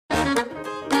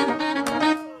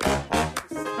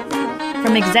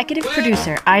From executive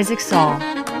producer Isaac Saul,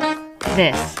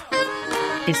 this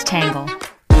is Tangle.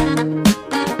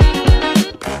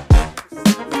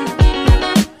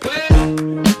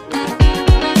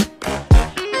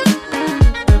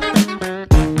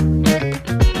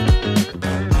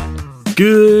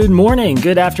 Good morning,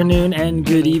 good afternoon, and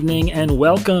good evening, and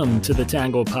welcome to the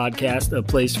Tangle Podcast, a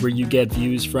place where you get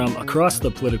views from across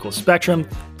the political spectrum,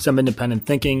 some independent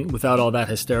thinking without all that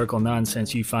hysterical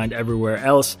nonsense you find everywhere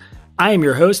else. I am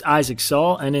your host, Isaac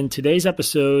Saul, and in today's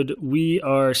episode, we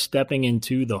are stepping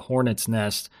into the hornet's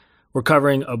nest. We're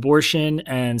covering abortion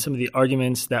and some of the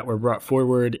arguments that were brought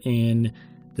forward in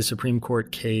the Supreme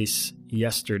Court case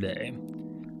yesterday.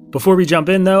 Before we jump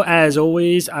in, though, as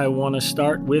always, I want to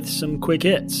start with some quick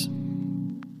hits.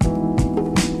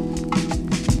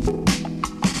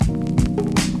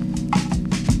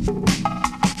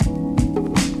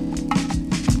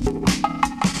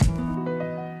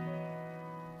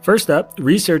 First up,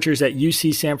 researchers at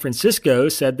UC San Francisco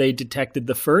said they detected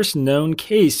the first known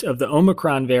case of the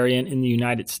Omicron variant in the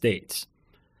United States.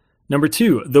 Number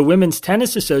 2, the Women's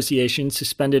Tennis Association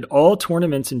suspended all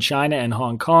tournaments in China and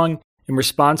Hong Kong in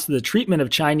response to the treatment of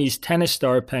Chinese tennis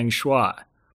star Peng Shuai.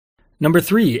 Number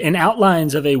 3, in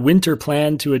outlines of a winter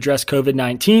plan to address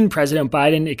COVID-19, President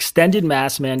Biden extended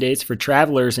mask mandates for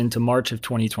travelers into March of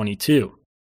 2022.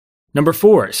 Number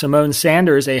 4, Simone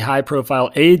Sanders, a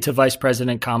high-profile aide to Vice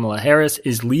President Kamala Harris,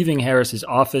 is leaving Harris's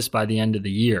office by the end of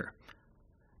the year.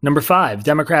 Number 5,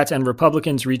 Democrats and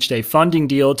Republicans reached a funding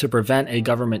deal to prevent a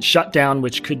government shutdown,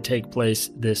 which could take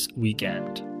place this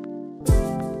weekend.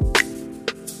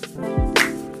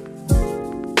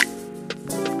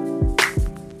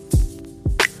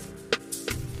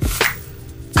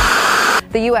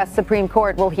 The U.S. Supreme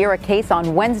Court will hear a case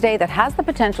on Wednesday that has the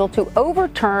potential to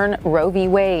overturn Roe v.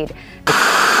 Wade.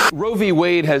 Roe v.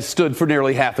 Wade has stood for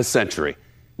nearly half a century.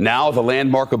 Now the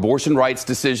landmark abortion rights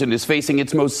decision is facing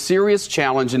its most serious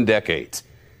challenge in decades.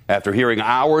 After hearing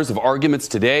hours of arguments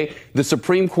today, the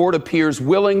Supreme Court appears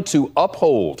willing to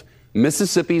uphold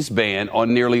Mississippi's ban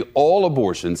on nearly all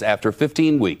abortions after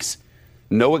 15 weeks.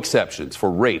 No exceptions for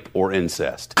rape or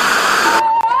incest.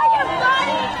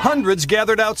 Hundreds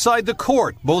gathered outside the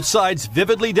court, both sides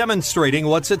vividly demonstrating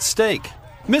what's at stake.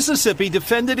 Mississippi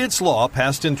defended its law,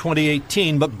 passed in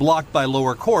 2018 but blocked by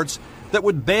lower courts, that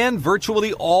would ban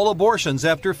virtually all abortions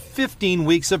after 15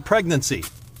 weeks of pregnancy.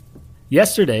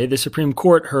 Yesterday, the Supreme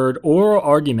Court heard oral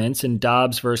arguments in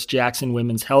Dobbs v. Jackson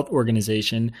Women's Health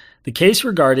Organization, the case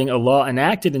regarding a law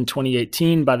enacted in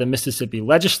 2018 by the Mississippi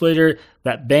legislature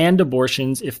that banned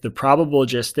abortions if the probable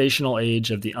gestational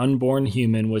age of the unborn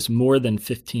human was more than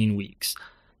 15 weeks.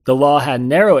 The law had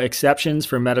narrow exceptions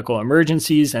for medical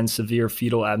emergencies and severe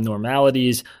fetal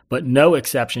abnormalities, but no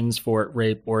exceptions for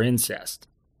rape or incest.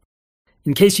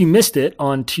 In case you missed it,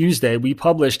 on Tuesday, we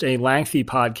published a lengthy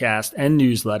podcast and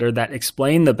newsletter that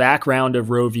explained the background of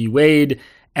Roe v. Wade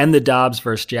and the Dobbs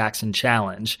v. Jackson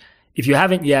challenge. If you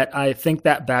haven't yet, I think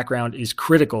that background is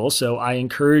critical, so I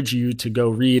encourage you to go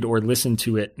read or listen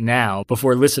to it now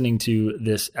before listening to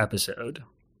this episode.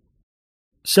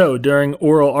 So, during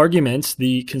oral arguments,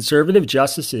 the conservative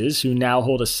justices, who now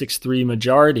hold a 6-3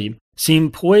 majority,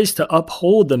 seem poised to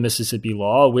uphold the Mississippi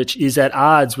law, which is at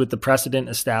odds with the precedent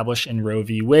established in Roe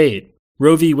v. Wade.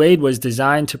 Roe v. Wade was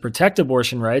designed to protect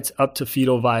abortion rights up to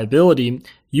fetal viability,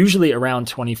 usually around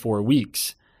 24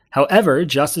 weeks. However,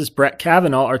 Justice Brett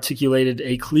Kavanaugh articulated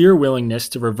a clear willingness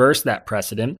to reverse that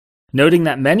precedent, noting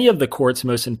that many of the court's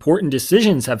most important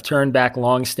decisions have turned back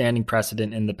long-standing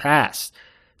precedent in the past.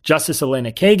 Justice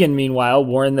Elena Kagan, meanwhile,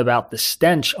 warned about the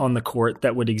stench on the court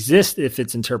that would exist if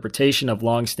its interpretation of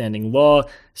long-standing law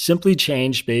simply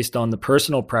changed based on the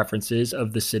personal preferences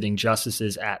of the sitting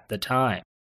justices at the time.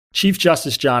 Chief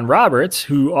Justice John Roberts,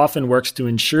 who often works to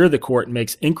ensure the court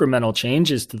makes incremental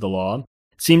changes to the law,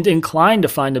 seemed inclined to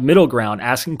find a middle ground,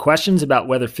 asking questions about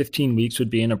whether 15 weeks would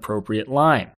be an appropriate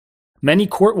line. Many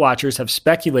court watchers have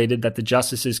speculated that the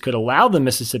justices could allow the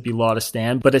Mississippi law to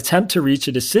stand, but attempt to reach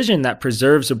a decision that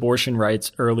preserves abortion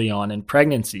rights early on in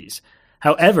pregnancies.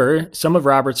 However, some of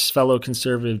Roberts' fellow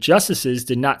conservative justices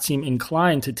did not seem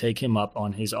inclined to take him up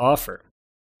on his offer.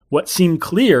 What seemed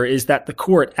clear is that the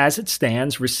court, as it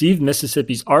stands, received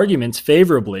Mississippi's arguments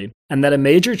favorably, and that a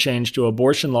major change to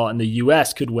abortion law in the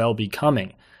U.S. could well be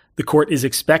coming. The court is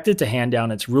expected to hand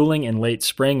down its ruling in late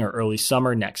spring or early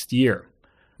summer next year.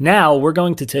 Now, we're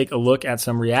going to take a look at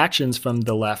some reactions from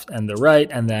the left and the right,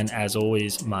 and then, as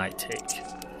always, my take.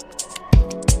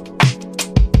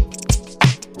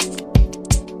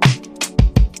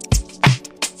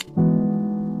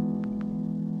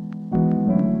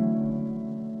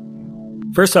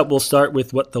 First up, we'll start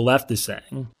with what the left is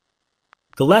saying.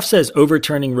 The left says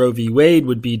overturning Roe v. Wade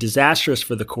would be disastrous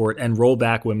for the court and roll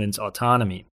back women's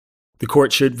autonomy. The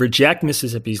court should reject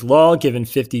Mississippi's law, given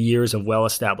 50 years of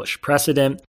well-established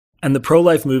precedent, and the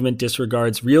pro-life movement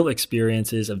disregards real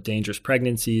experiences of dangerous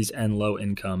pregnancies and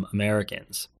low-income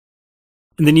Americans.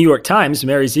 In the New York Times,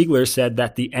 Mary Ziegler said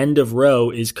that the end of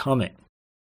Roe is coming.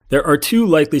 There are two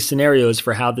likely scenarios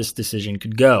for how this decision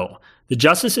could go. The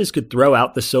justices could throw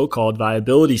out the so-called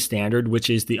viability standard, which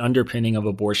is the underpinning of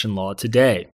abortion law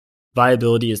today.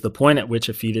 Viability is the point at which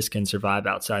a fetus can survive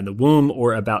outside the womb,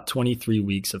 or about 23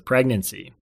 weeks of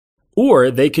pregnancy.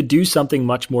 Or they could do something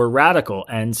much more radical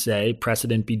and say,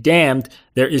 precedent be damned,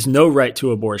 there is no right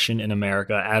to abortion in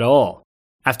America at all.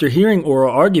 After hearing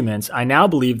oral arguments, I now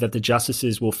believe that the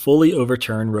justices will fully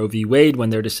overturn Roe v. Wade when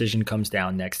their decision comes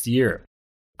down next year.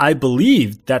 I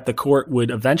believed that the court would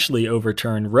eventually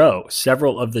overturn Roe.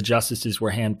 Several of the justices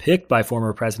were handpicked by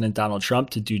former President Donald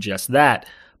Trump to do just that.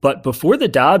 But before the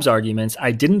Dobbs arguments,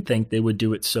 I didn't think they would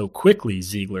do it so quickly,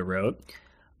 Ziegler wrote.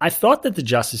 I thought that the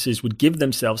justices would give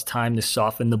themselves time to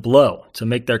soften the blow, to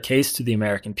make their case to the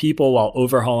American people while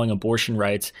overhauling abortion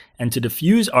rights, and to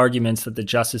diffuse arguments that the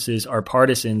justices are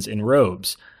partisans in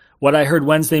robes. What I heard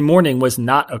Wednesday morning was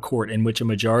not a court in which a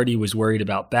majority was worried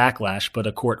about backlash, but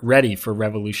a court ready for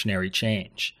revolutionary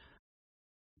change.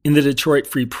 In the Detroit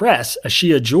Free Press,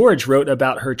 Ashia George wrote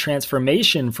about her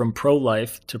transformation from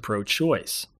pro-life to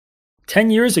pro-choice. 10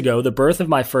 years ago, the birth of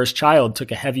my first child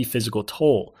took a heavy physical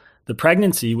toll. The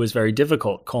pregnancy was very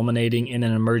difficult, culminating in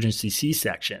an emergency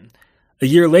C-section. A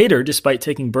year later, despite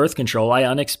taking birth control, I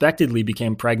unexpectedly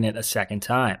became pregnant a second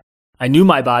time. I knew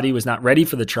my body was not ready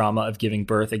for the trauma of giving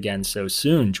birth again so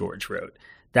soon, George wrote.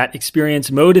 That experience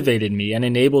motivated me and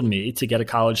enabled me to get a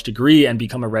college degree and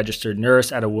become a registered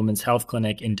nurse at a women's health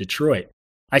clinic in Detroit.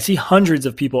 I see hundreds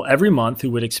of people every month who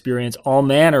would experience all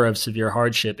manner of severe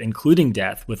hardship, including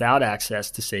death, without access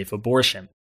to safe abortion.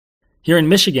 Here in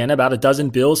Michigan, about a dozen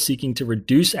bills seeking to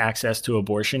reduce access to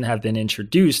abortion have been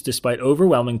introduced despite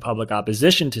overwhelming public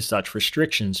opposition to such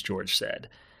restrictions, George said.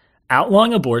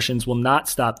 Outlawing abortions will not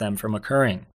stop them from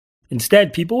occurring.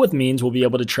 Instead, people with means will be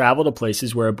able to travel to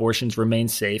places where abortions remain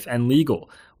safe and legal.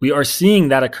 We are seeing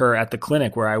that occur at the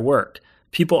clinic where I work.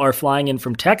 People are flying in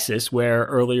from Texas, where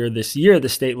earlier this year the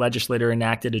state legislature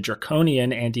enacted a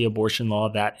draconian anti-abortion law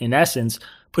that, in essence,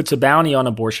 puts a bounty on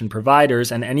abortion providers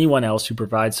and anyone else who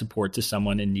provides support to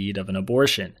someone in need of an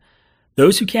abortion.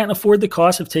 Those who can't afford the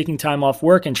cost of taking time off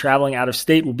work and traveling out of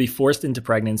state will be forced into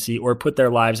pregnancy or put their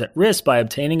lives at risk by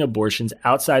obtaining abortions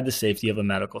outside the safety of a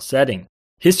medical setting.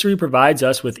 History provides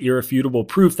us with irrefutable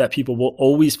proof that people will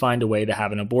always find a way to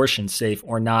have an abortion, safe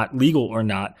or not, legal or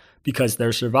not, because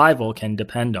their survival can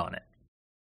depend on it.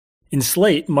 In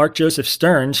Slate, Mark Joseph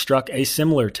Stern struck a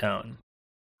similar tone.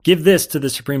 Give this to the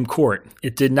Supreme Court.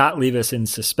 It did not leave us in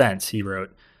suspense, he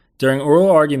wrote. During oral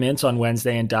arguments on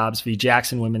Wednesday in Dobbs v.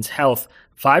 Jackson Women's Health,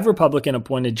 5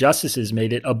 Republican-appointed justices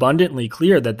made it abundantly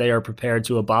clear that they are prepared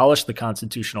to abolish the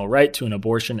constitutional right to an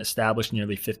abortion established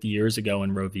nearly 50 years ago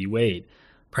in Roe v. Wade.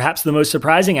 Perhaps the most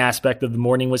surprising aspect of the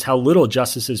morning was how little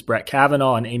Justices Brett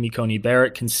Kavanaugh and Amy Coney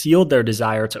Barrett concealed their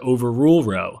desire to overrule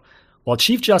Roe. While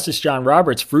Chief Justice John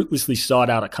Roberts fruitlessly sought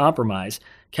out a compromise,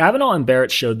 Kavanaugh and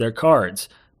Barrett showed their cards.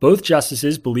 Both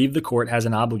justices believe the court has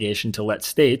an obligation to let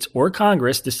states or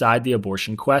Congress decide the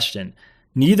abortion question.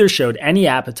 Neither showed any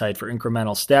appetite for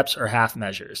incremental steps or half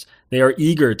measures. They are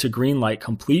eager to greenlight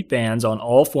complete bans on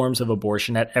all forms of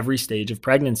abortion at every stage of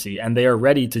pregnancy, and they are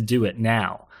ready to do it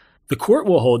now. The court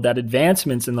will hold that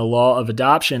advancements in the law of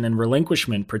adoption and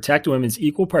relinquishment protect women's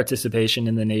equal participation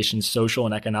in the nation's social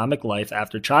and economic life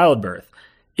after childbirth.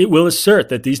 It will assert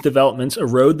that these developments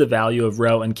erode the value of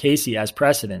Roe and Casey as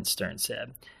precedents, Stern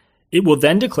said. It will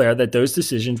then declare that those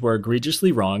decisions were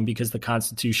egregiously wrong because the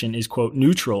Constitution is, quote,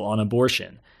 neutral on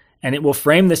abortion. And it will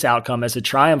frame this outcome as a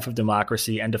triumph of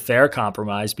democracy and a fair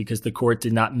compromise because the court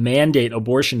did not mandate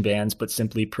abortion bans but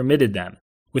simply permitted them.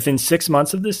 Within 6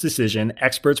 months of this decision,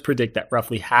 experts predict that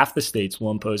roughly half the states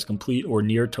will impose complete or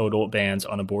near total bans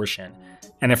on abortion.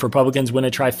 And if Republicans win a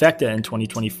trifecta in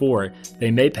 2024, they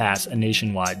may pass a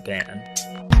nationwide ban.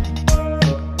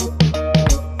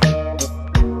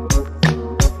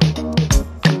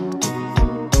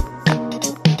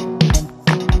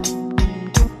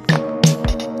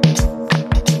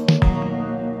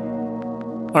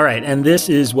 All right, and this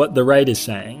is what the right is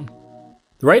saying.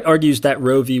 The right argues that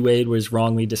Roe v. Wade was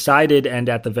wrongly decided, and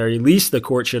at the very least, the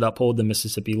court should uphold the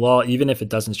Mississippi law, even if it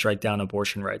doesn't strike down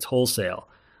abortion rights wholesale.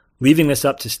 Leaving this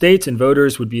up to states and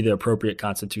voters would be the appropriate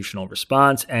constitutional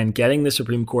response, and getting the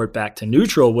Supreme Court back to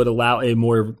neutral would allow a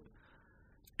more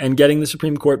and getting the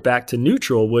Supreme Court back to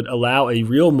neutral would allow a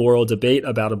real moral debate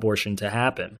about abortion to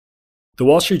happen. The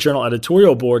Wall Street Journal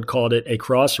editorial board called it a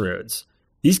crossroads.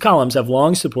 These columns have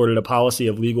long supported a policy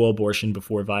of legal abortion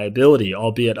before viability,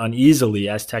 albeit uneasily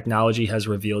as technology has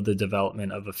revealed the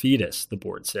development of a fetus, the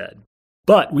board said.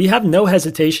 But we have no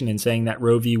hesitation in saying that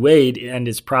Roe v. Wade and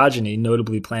its progeny,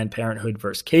 notably Planned Parenthood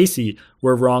versus Casey,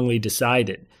 were wrongly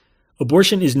decided.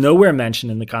 Abortion is nowhere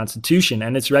mentioned in the Constitution,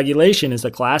 and its regulation is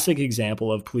a classic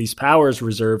example of police powers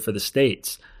reserved for the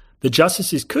states. The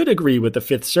justices could agree with the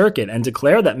Fifth Circuit and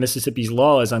declare that Mississippi's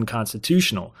law is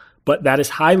unconstitutional, but that is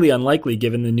highly unlikely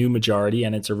given the new majority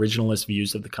and its originalist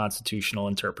views of the constitutional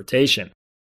interpretation.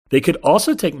 They could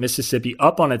also take Mississippi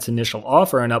up on its initial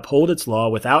offer and uphold its law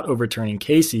without overturning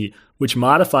Casey, which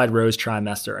modified Roe's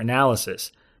trimester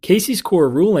analysis. Casey's core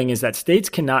ruling is that states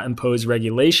cannot impose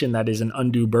regulation that is an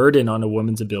undue burden on a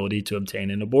woman's ability to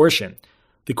obtain an abortion.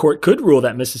 The court could rule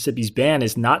that Mississippi's ban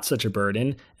is not such a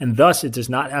burden, and thus it does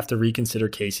not have to reconsider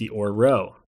Casey or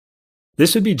Roe.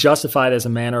 This would be justified as a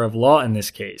matter of law in this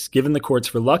case. Given the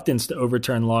court's reluctance to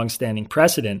overturn long-standing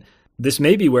precedent, this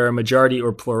may be where a majority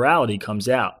or plurality comes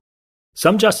out.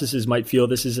 Some justices might feel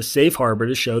this is a safe harbor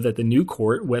to show that the new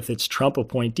court, with its Trump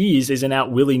appointees, isn't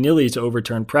out willy-nilly to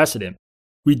overturn precedent.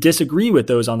 We disagree with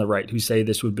those on the right who say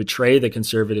this would betray the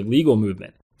conservative legal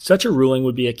movement. Such a ruling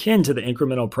would be akin to the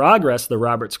incremental progress the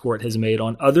Roberts Court has made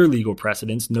on other legal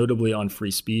precedents, notably on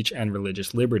free speech and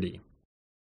religious liberty.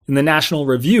 In the National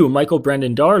Review, Michael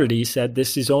Brendan Dougherty said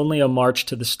this is only a march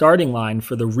to the starting line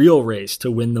for the real race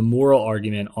to win the moral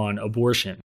argument on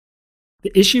abortion.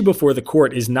 The issue before the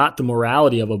court is not the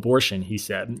morality of abortion, he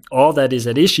said. All that is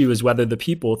at issue is whether the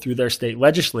people, through their state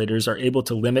legislators, are able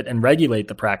to limit and regulate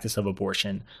the practice of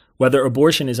abortion, whether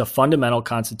abortion is a fundamental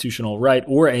constitutional right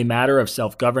or a matter of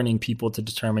self-governing people to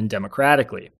determine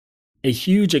democratically. A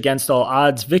huge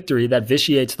against-all-odds victory that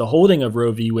vitiates the holding of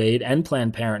Roe v. Wade and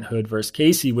Planned Parenthood versus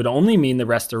Casey would only mean the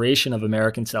restoration of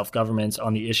American self-governance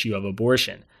on the issue of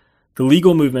abortion. The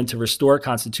legal movement to restore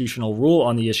constitutional rule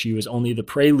on the issue is only the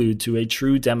prelude to a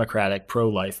true democratic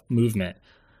pro-life movement.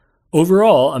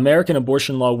 Overall, American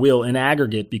abortion law will, in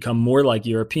aggregate, become more like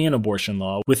European abortion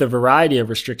law, with a variety of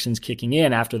restrictions kicking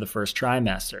in after the first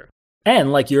trimester.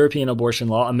 And, like European abortion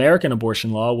law, American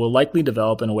abortion law will likely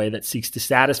develop in a way that seeks to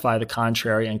satisfy the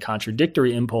contrary and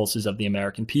contradictory impulses of the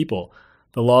American people.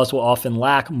 The laws will often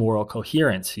lack moral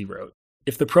coherence, he wrote.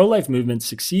 If the pro-life movement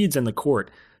succeeds in the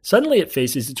court, suddenly it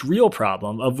faces its real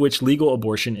problem, of which legal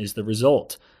abortion is the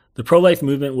result. The pro-life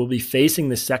movement will be facing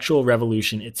the sexual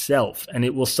revolution itself, and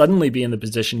it will suddenly be in the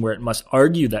position where it must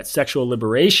argue that sexual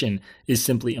liberation is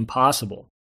simply impossible.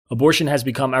 Abortion has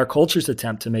become our culture's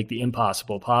attempt to make the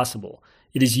impossible possible.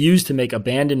 It is used to make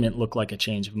abandonment look like a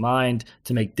change of mind,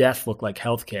 to make death look like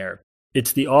healthcare.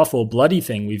 It's the awful, bloody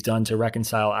thing we've done to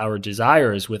reconcile our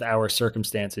desires with our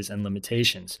circumstances and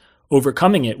limitations.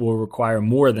 Overcoming it will require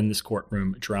more than this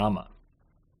courtroom drama.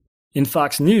 In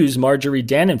Fox News, Marjorie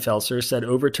Dannenfelser said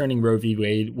overturning Roe v.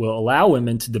 Wade will allow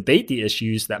women to debate the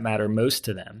issues that matter most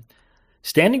to them.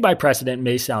 Standing by precedent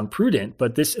may sound prudent,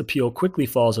 but this appeal quickly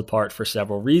falls apart for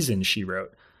several reasons, she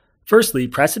wrote. Firstly,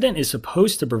 precedent is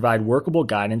supposed to provide workable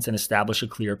guidance and establish a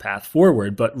clear path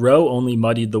forward, but Roe only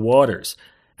muddied the waters.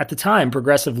 At the time,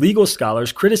 progressive legal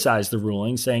scholars criticized the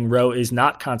ruling, saying Roe is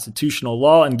not constitutional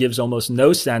law and gives almost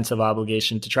no sense of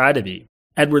obligation to try to be.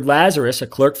 Edward Lazarus, a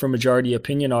clerk for majority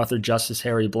opinion author Justice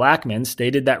Harry Blackmun,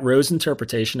 stated that Roe's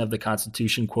interpretation of the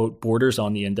Constitution, quote, borders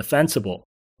on the indefensible.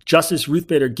 Justice Ruth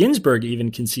Bader Ginsburg even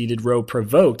conceded Roe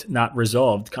provoked, not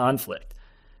resolved, conflict.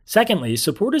 Secondly,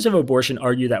 supporters of abortion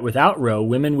argue that without Roe,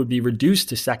 women would be reduced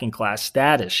to second-class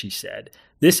status, she said.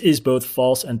 This is both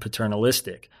false and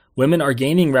paternalistic. Women are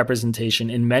gaining representation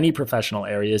in many professional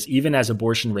areas, even as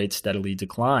abortion rates steadily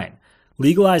decline.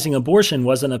 Legalizing abortion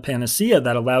wasn't a panacea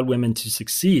that allowed women to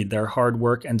succeed. Their hard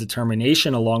work and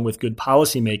determination, along with good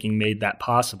policymaking, made that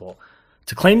possible.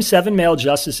 To claim 7 male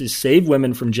justices save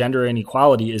women from gender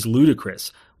inequality is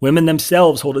ludicrous. Women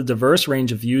themselves hold a diverse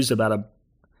range of views about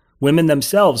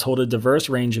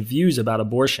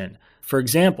abortion. For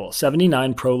example,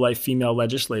 79 pro-life female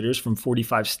legislators from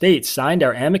 45 states signed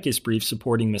our amicus brief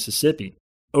supporting Mississippi.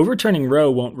 Overturning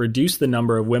Roe won't reduce the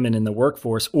number of women in the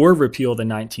workforce or repeal the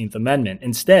 19th Amendment.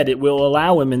 Instead, it will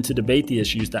allow women to debate the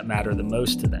issues that matter the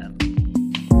most to them.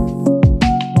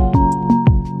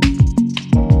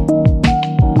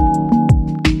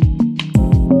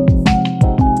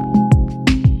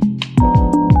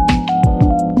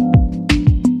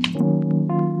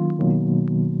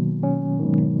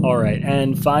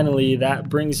 And finally, that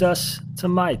brings us to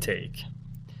my take.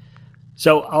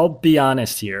 So I'll be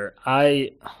honest here.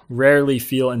 I rarely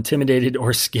feel intimidated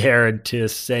or scared to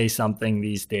say something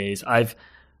these days. I've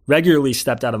regularly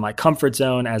stepped out of my comfort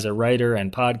zone as a writer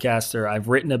and podcaster. I've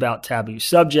written about taboo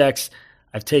subjects.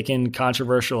 I've taken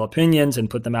controversial opinions and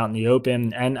put them out in the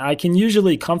open, and I can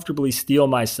usually comfortably steel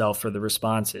myself for the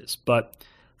responses. But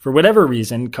for whatever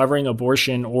reason, covering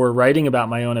abortion or writing about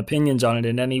my own opinions on it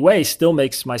in any way still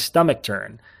makes my stomach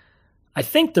turn. I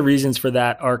think the reasons for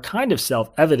that are kind of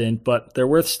self-evident, but they're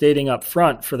worth stating up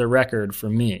front for the record for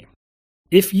me.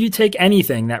 If you take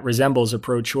anything that resembles a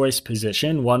pro-choice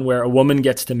position, one where a woman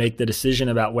gets to make the decision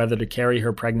about whether to carry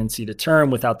her pregnancy to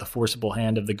term without the forcible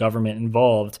hand of the government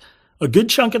involved, a good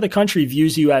chunk of the country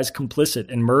views you as complicit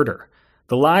in murder.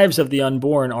 The lives of the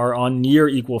unborn are on near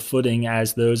equal footing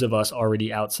as those of us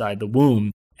already outside the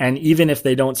womb. And even if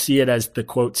they don't see it as the,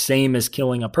 quote, same as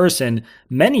killing a person,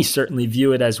 many certainly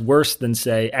view it as worse than,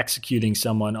 say, executing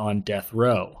someone on death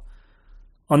row.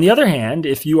 On the other hand,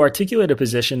 if you articulate a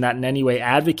position that in any way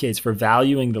advocates for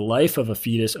valuing the life of a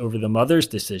fetus over the mother's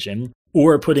decision,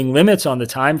 or putting limits on the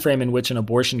time frame in which an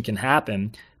abortion can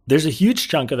happen, there's a huge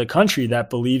chunk of the country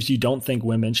that believes you don't think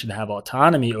women should have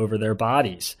autonomy over their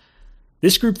bodies.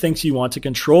 This group thinks you want to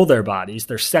control their bodies,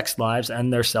 their sex lives,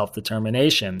 and their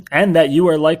self-determination, and that you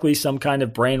are likely some kind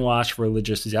of brainwashed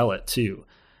religious zealot, too.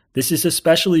 This is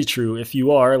especially true if you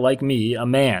are, like me, a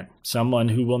man, someone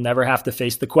who will never have to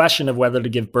face the question of whether to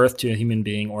give birth to a human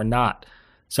being or not,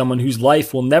 someone whose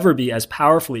life will never be as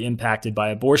powerfully impacted by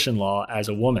abortion law as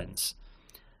a woman's.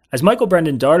 As Michael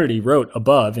Brendan Daugherty wrote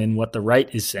above in What the Right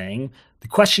is Saying, the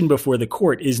question before the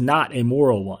court is not a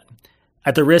moral one.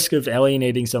 At the risk of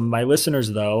alienating some of my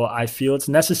listeners, though, I feel it's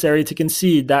necessary to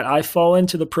concede that I fall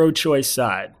into the pro-choice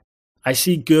side. I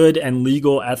see good and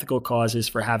legal ethical causes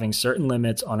for having certain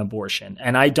limits on abortion,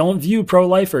 and I don't view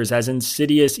pro-lifers as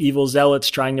insidious evil zealots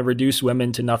trying to reduce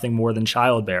women to nothing more than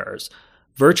childbearers.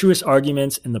 Virtuous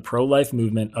arguments in the pro-life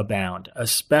movement abound,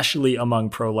 especially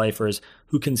among pro-lifers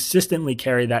who consistently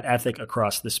carry that ethic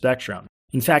across the spectrum.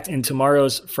 In fact, in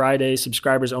tomorrow's Friday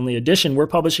subscribers-only edition, we're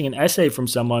publishing an essay from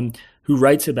someone who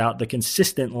writes about the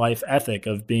consistent life ethic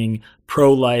of being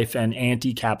pro-life and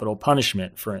anti-capital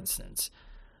punishment, for instance.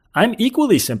 I'm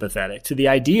equally sympathetic to the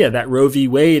idea that Roe v.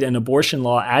 Wade and abortion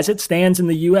law as it stands in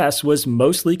the U.S. was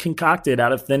mostly concocted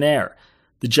out of thin air.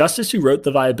 The justice who wrote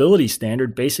the viability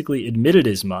standard basically admitted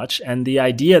as much, and the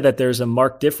idea that there's a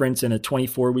marked difference in a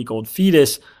 24-week-old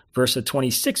fetus versus a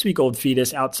 26-week-old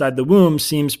fetus outside the womb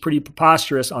seems pretty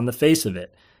preposterous on the face of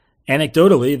it.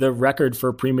 Anecdotally, the record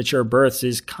for premature births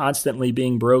is constantly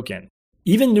being broken.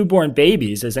 Even newborn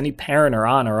babies, as any parent or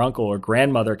aunt or uncle or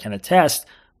grandmother can attest,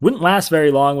 wouldn't last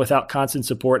very long without constant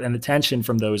support and attention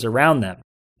from those around them.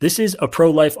 This is a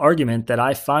pro-life argument that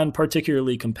I find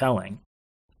particularly compelling.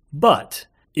 But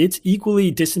it's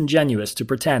equally disingenuous to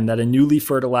pretend that a newly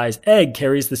fertilized egg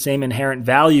carries the same inherent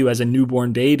value as a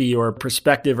newborn baby or a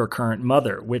prospective or current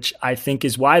mother, which I think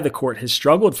is why the court has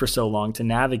struggled for so long to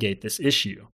navigate this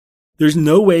issue. There's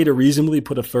no way to reasonably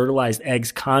put a fertilized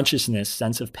egg's consciousness,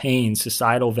 sense of pain,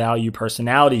 societal value,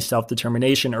 personality,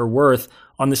 self-determination, or worth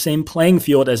on the same playing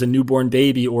field as a newborn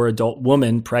baby or adult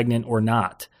woman, pregnant or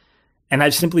not. And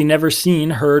I've simply never seen,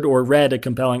 heard, or read a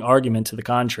compelling argument to the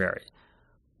contrary.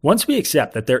 Once we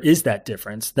accept that there is that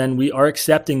difference, then we are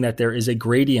accepting that there is a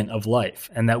gradient of life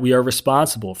and that we are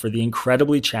responsible for the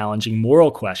incredibly challenging moral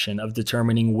question of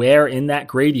determining where in that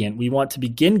gradient we want to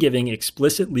begin giving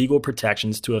explicit legal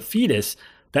protections to a fetus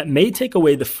that may take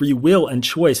away the free will and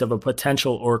choice of a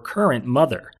potential or current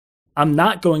mother. I'm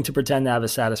not going to pretend to have a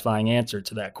satisfying answer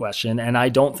to that question, and I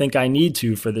don't think I need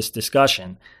to for this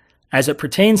discussion. As it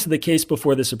pertains to the case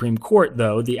before the Supreme Court,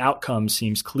 though, the outcome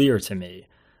seems clear to me.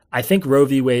 I think Roe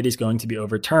v. Wade is going to be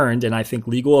overturned, and I think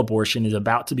legal abortion is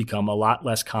about to become a lot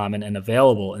less common and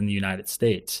available in the United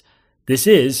States. This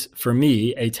is, for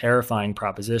me, a terrifying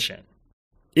proposition.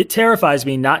 It terrifies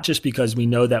me not just because we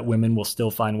know that women will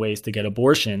still find ways to get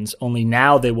abortions, only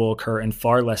now they will occur in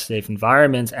far less safe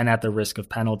environments and at the risk of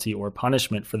penalty or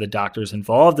punishment for the doctors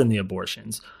involved in the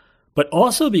abortions, but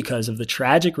also because of the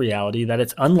tragic reality that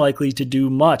it's unlikely to do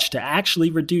much to actually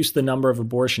reduce the number of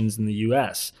abortions in the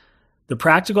U.S. The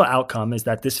practical outcome is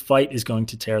that this fight is going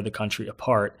to tear the country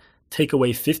apart, take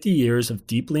away 50 years of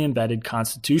deeply embedded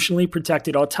constitutionally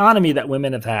protected autonomy that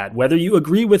women have had. Whether you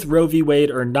agree with Roe v. Wade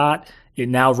or not, it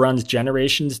now runs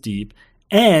generations deep,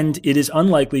 and it is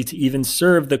unlikely to even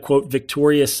serve the, quote,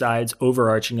 victorious side's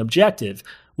overarching objective,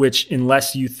 which,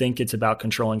 unless you think it's about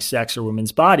controlling sex or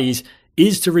women's bodies,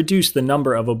 is to reduce the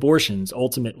number of abortions,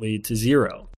 ultimately to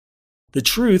zero. The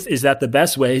truth is that the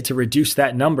best way to reduce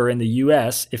that number in the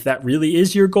US, if that really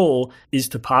is your goal, is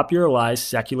to popularize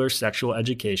secular sexual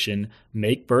education,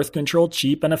 make birth control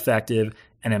cheap and effective,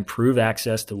 and improve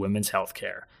access to women's health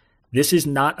care. This is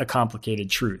not a complicated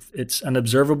truth. It's an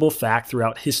observable fact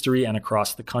throughout history and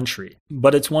across the country.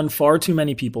 But it's one far too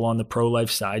many people on the pro-life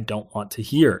side don't want to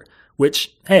hear.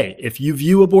 Which, hey, if you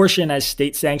view abortion as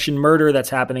state-sanctioned murder that's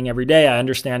happening every day, I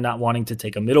understand not wanting to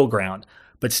take a middle ground.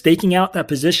 But staking out that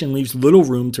position leaves little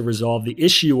room to resolve the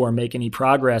issue or make any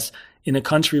progress in a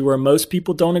country where most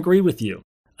people don't agree with you.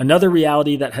 Another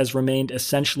reality that has remained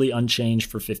essentially unchanged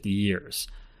for 50 years.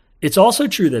 It's also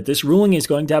true that this ruling is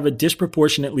going to have a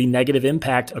disproportionately negative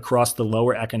impact across the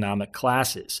lower economic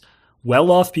classes.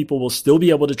 Well-off people will still be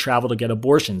able to travel to get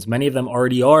abortions. Many of them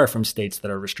already are from states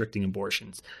that are restricting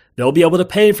abortions. They'll be able to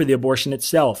pay for the abortion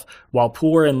itself, while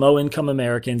poor and low-income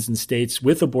Americans in states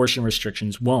with abortion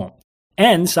restrictions won't.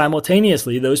 And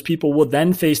simultaneously, those people will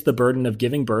then face the burden of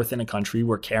giving birth in a country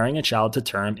where carrying a child to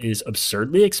term is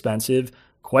absurdly expensive,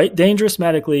 quite dangerous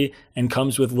medically, and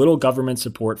comes with little government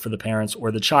support for the parents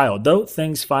or the child, though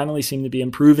things finally seem to be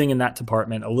improving in that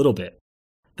department a little bit.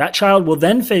 That child will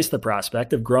then face the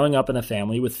prospect of growing up in a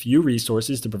family with few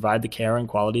resources to provide the care and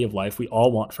quality of life we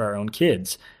all want for our own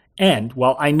kids. And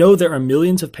while I know there are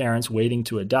millions of parents waiting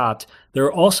to adopt, there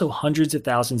are also hundreds of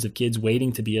thousands of kids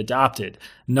waiting to be adopted,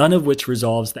 none of which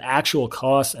resolves the actual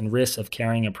costs and risks of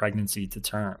carrying a pregnancy to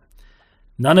term.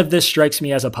 None of this strikes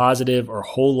me as a positive or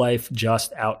whole life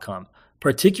just outcome,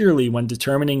 particularly when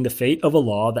determining the fate of a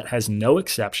law that has no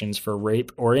exceptions for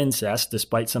rape or incest,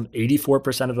 despite some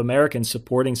 84% of Americans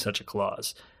supporting such a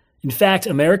clause. In fact,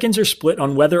 Americans are split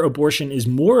on whether abortion is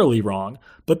morally wrong,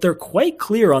 but they're quite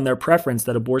clear on their preference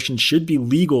that abortion should be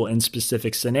legal in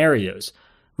specific scenarios.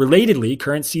 Relatedly,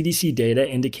 current CDC data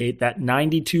indicate that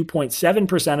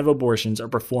 92.7% of abortions are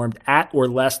performed at or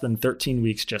less than 13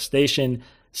 weeks gestation,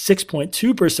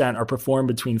 6.2% are performed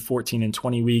between 14 and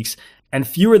 20 weeks, and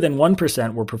fewer than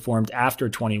 1% were performed after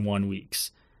 21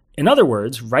 weeks. In other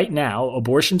words, right now,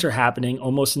 abortions are happening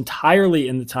almost entirely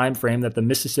in the time frame that the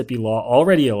Mississippi law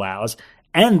already allows,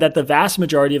 and that the vast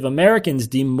majority of Americans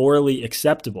deem morally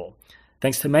acceptable.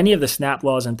 Thanks to many of the SNAP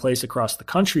laws in place across the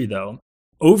country, though,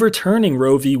 overturning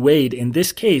Roe v. Wade in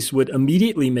this case would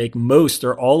immediately make most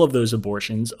or all of those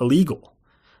abortions illegal.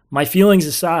 My feelings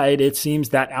aside, it seems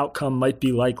that outcome might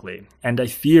be likely, and I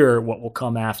fear what will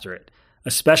come after it,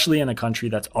 especially in a country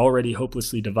that's already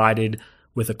hopelessly divided,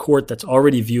 with a court that's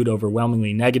already viewed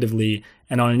overwhelmingly negatively,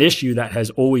 and on an issue that has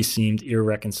always seemed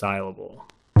irreconcilable.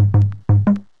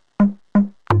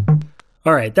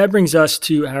 All right, that brings us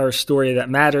to our story that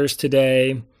matters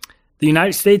today. The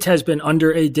United States has been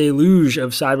under a deluge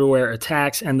of cyberware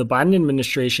attacks, and the Biden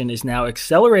administration is now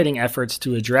accelerating efforts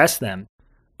to address them.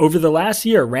 Over the last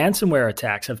year, ransomware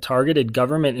attacks have targeted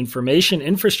government information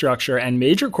infrastructure and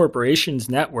major corporations'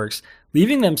 networks,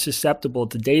 leaving them susceptible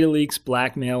to data leaks,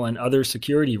 blackmail, and other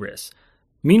security risks.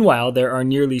 Meanwhile, there are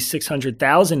nearly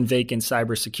 600,000 vacant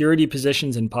cybersecurity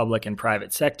positions in public and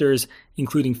private sectors,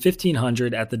 including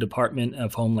 1,500 at the Department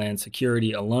of Homeland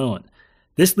Security alone.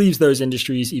 This leaves those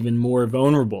industries even more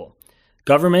vulnerable.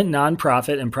 Government,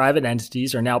 nonprofit, and private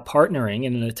entities are now partnering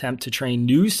in an attempt to train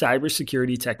new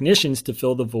cybersecurity technicians to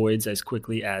fill the voids as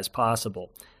quickly as possible.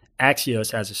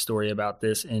 Axios has a story about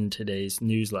this in today's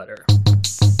newsletter.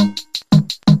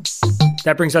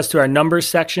 That brings us to our numbers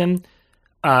section.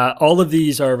 All of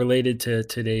these are related to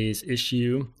today's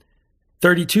issue.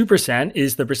 32%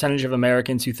 is the percentage of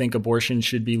Americans who think abortion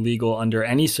should be legal under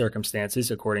any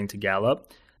circumstances, according to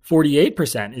Gallup.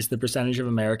 48% is the percentage of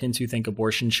Americans who think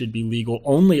abortion should be legal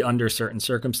only under certain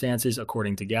circumstances,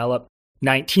 according to Gallup.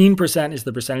 19% is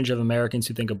the percentage of Americans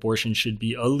who think abortion should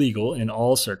be illegal in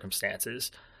all circumstances.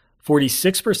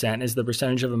 46% is the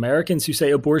percentage of Americans who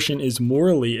say abortion is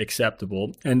morally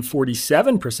acceptable, and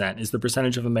 47% is the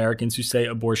percentage of Americans who say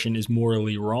abortion is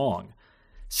morally wrong.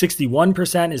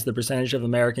 61% is the percentage of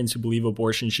Americans who believe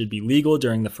abortion should be legal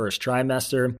during the first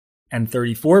trimester, and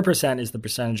 34% is the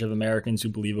percentage of Americans who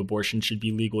believe abortion should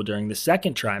be legal during the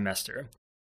second trimester.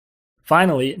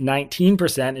 Finally,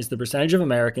 19% is the percentage of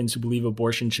Americans who believe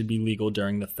abortion should be legal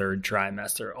during the third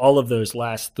trimester. All of those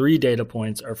last three data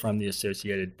points are from the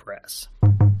Associated Press.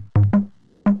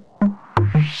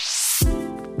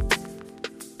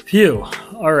 Phew.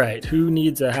 All right, who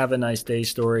needs a have a nice day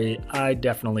story? I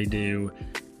definitely do.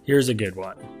 Here's a good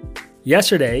one.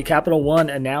 Yesterday, Capital One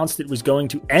announced it was going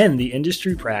to end the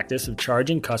industry practice of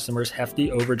charging customers hefty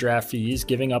overdraft fees,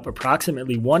 giving up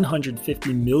approximately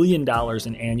 $150 million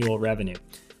in annual revenue.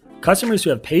 Customers who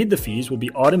have paid the fees will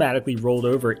be automatically rolled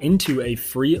over into a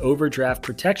free overdraft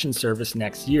protection service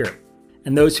next year.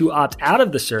 and those who opt out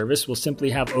of the service will simply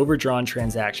have overdrawn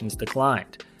transactions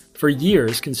declined. For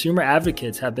years, consumer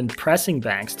advocates have been pressing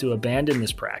banks to abandon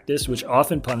this practice, which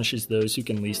often punishes those who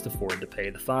can least afford to pay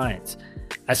the fines.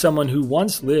 As someone who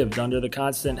once lived under the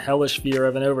constant hellish fear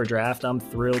of an overdraft, I'm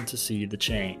thrilled to see the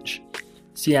change.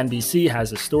 CNBC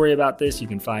has a story about this. You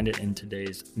can find it in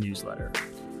today's newsletter.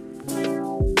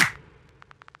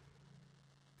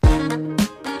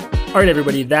 All right,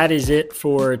 everybody, that is it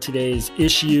for today's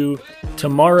issue.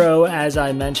 Tomorrow, as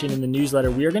I mentioned in the newsletter,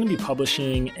 we are going to be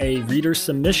publishing a reader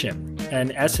submission,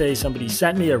 an essay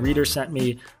a reader sent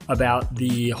me about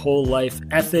the whole life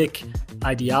ethic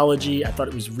ideology. I thought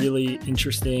it was really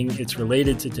interesting. It's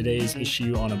related to today's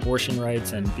issue on abortion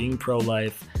rights and being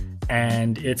pro-life,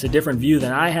 and it's a different view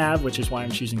than I have, which is why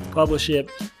I'm choosing to publish it.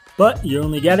 But you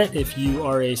only get it if you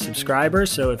are a subscriber.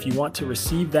 So if you want to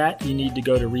receive that, you need to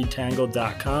go to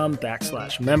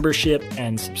readtangle.com/membership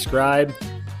and subscribe.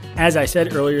 As I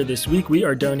said earlier this week, we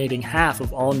are donating half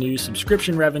of all new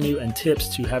subscription revenue and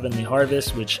tips to Heavenly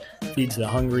Harvest, which feeds the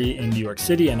hungry in New York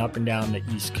City and up and down the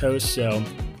East Coast. So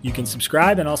you can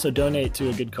subscribe and also donate to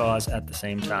a good cause at the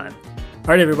same time. All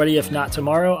right, everybody, if not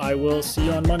tomorrow, I will see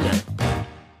you on Monday.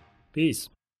 Peace.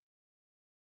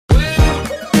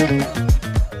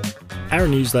 Our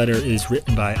newsletter is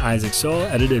written by Isaac Saul,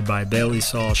 edited by Bailey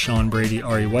Saul, Sean Brady,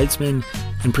 Ari Weitzman,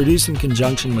 and produced in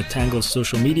conjunction with Tangle's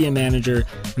social media manager,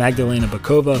 Magdalena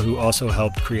Bokova, who also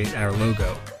helped create our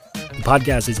logo. The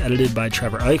podcast is edited by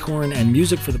Trevor Eichhorn, and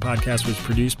music for the podcast was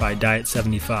produced by Diet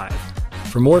 75.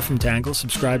 For more from Tangle,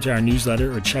 subscribe to our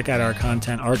newsletter or check out our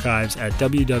content archives at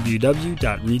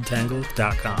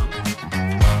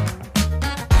www.readtangle.com.